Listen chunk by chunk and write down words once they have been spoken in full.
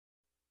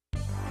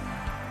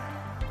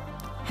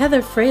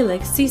Heather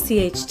Fralick,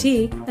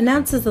 CCHt,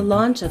 announces the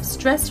launch of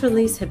Stress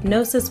Release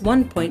Hypnosis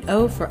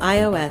 1.0 for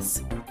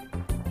iOS.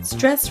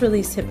 Stress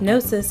Release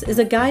Hypnosis is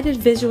a guided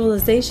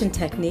visualization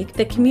technique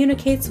that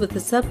communicates with the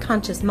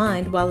subconscious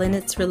mind while in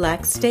its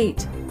relaxed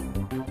state.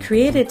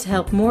 Created to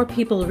help more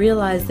people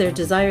realize their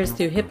desires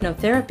through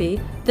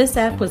hypnotherapy, this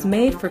app was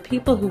made for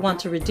people who want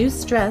to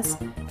reduce stress,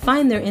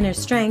 find their inner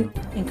strength,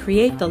 and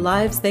create the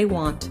lives they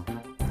want.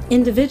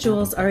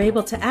 Individuals are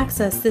able to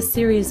access this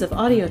series of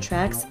audio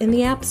tracks in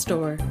the App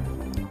Store.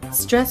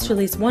 Stress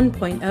Release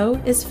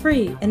 1.0 is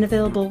free and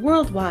available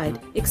worldwide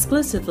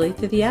exclusively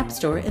through the App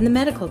Store in the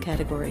medical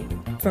category.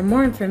 For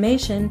more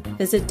information,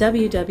 visit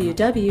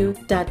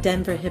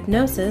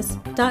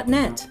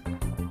www.denverhypnosis.net.